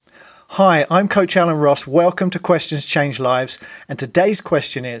Hi, I'm Coach Alan Ross. Welcome to Questions Change Lives. And today's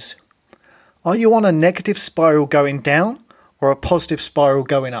question is, are you on a negative spiral going down or a positive spiral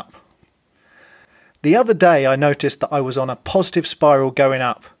going up? The other day I noticed that I was on a positive spiral going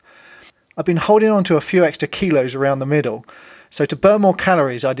up. I've been holding on to a few extra kilos around the middle. So to burn more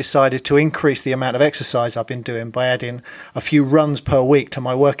calories, I decided to increase the amount of exercise I've been doing by adding a few runs per week to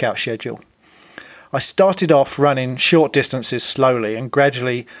my workout schedule. I started off running short distances slowly and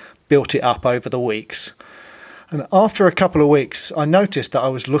gradually built it up over the weeks. And after a couple of weeks, I noticed that I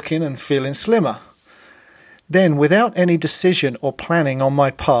was looking and feeling slimmer. Then, without any decision or planning on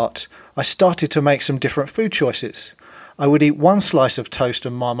my part, I started to make some different food choices. I would eat one slice of toast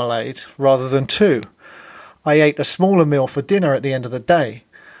and marmalade rather than two. I ate a smaller meal for dinner at the end of the day.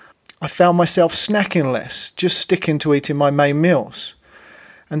 I found myself snacking less, just sticking to eating my main meals.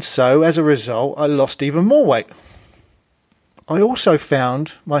 And so, as a result, I lost even more weight. I also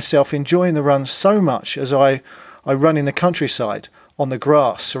found myself enjoying the run so much as I run in the countryside, on the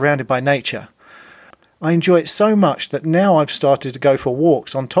grass, surrounded by nature. I enjoy it so much that now I've started to go for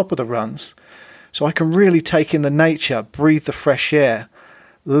walks on top of the runs, so I can really take in the nature, breathe the fresh air,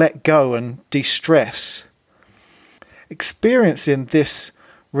 let go and de-stress. Experiencing this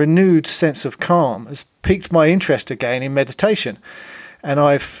renewed sense of calm has piqued my interest again in meditation, and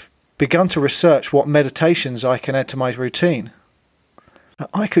I've begun to research what meditations I can add to my routine.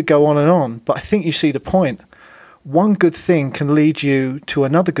 I could go on, but I think you see the point. One good thing can lead you to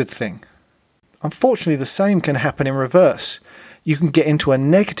another good thing. Unfortunately, the same can happen in reverse. You can get into a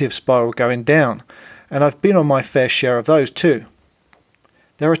negative spiral going down, and I've been on my fair share of those too.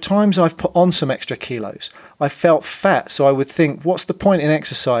 There are times I've put on some extra kilos. I felt fat, so I would think, what's the point in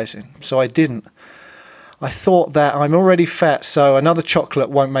exercising? So I didn't. I thought that I'm already fat, so another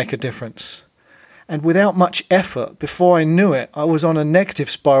chocolate won't make a difference. And without much effort, before I knew it, I was on a negative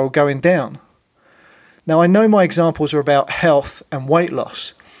spiral going down. Now, I know my examples are about health and weight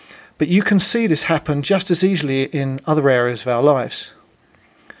loss, but you can see this happen just as easily in other areas of our lives.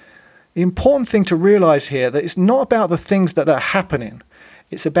 The important thing to realise here that it's not about the things that are happening.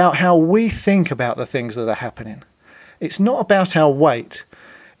 It's about how we think about the things that are happening. It's not about our weight.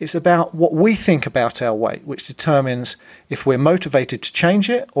 It's about what we think about our weight, which determines if we're motivated to change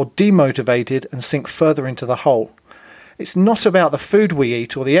it or demotivated and sink further into the hole. It's not about the food we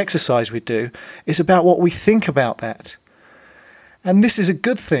eat or the exercise we do. It's about what we think about that. And this is a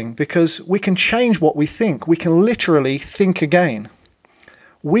good thing because we can change what we think. We can literally think again.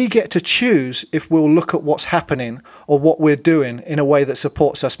 We get to choose if we'll look at what's happening or what we're doing in a way that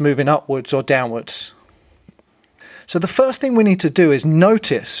supports us moving upwards or downwards. So the first thing we need to do is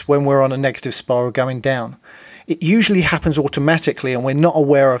notice when we're on a negative spiral going down. It usually happens automatically and we're not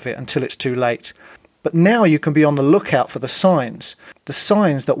aware of it until it's too late. But now you can be on the lookout for the signs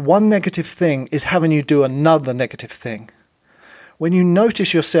that one negative thing is having you do another negative thing. When you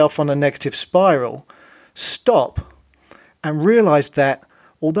notice yourself on a negative spiral, stop and realize that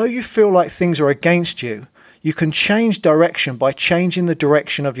although you feel like things are against you, you can change direction by changing the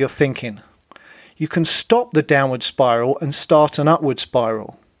direction of your thinking. You can stop the downward spiral and start an upward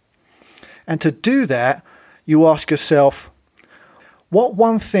spiral. And to do that, you ask yourself, what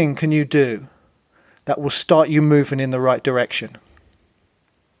one thing can you do that will start you moving in the right direction?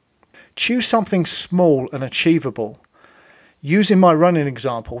 Choose something small and achievable. Using my running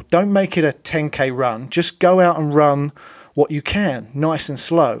example, don't make it a 10k run. Just go out and run what you can, nice and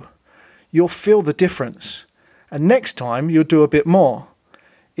slow. You'll feel the difference. And next time, you'll do a bit more.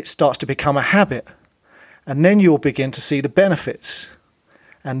 It starts to become a habit. And then you'll begin to see the benefits.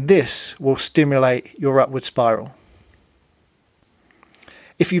 And this will stimulate your upward spiral.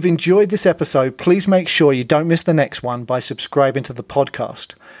 If you've enjoyed this episode, please make sure you don't miss the next one by subscribing to the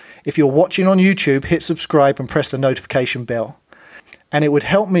podcast. If you're watching on YouTube, hit subscribe and press the notification bell. And it would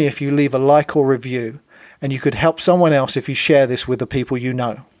help me if you leave a like or review. And you could help someone else if you share this with the people you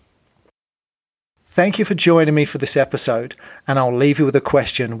know. Thank you for joining me for this episode, and I'll leave you with a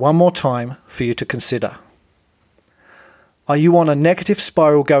question one more time for you to consider. Are you on a negative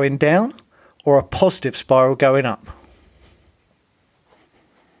spiral going down or a positive spiral going up?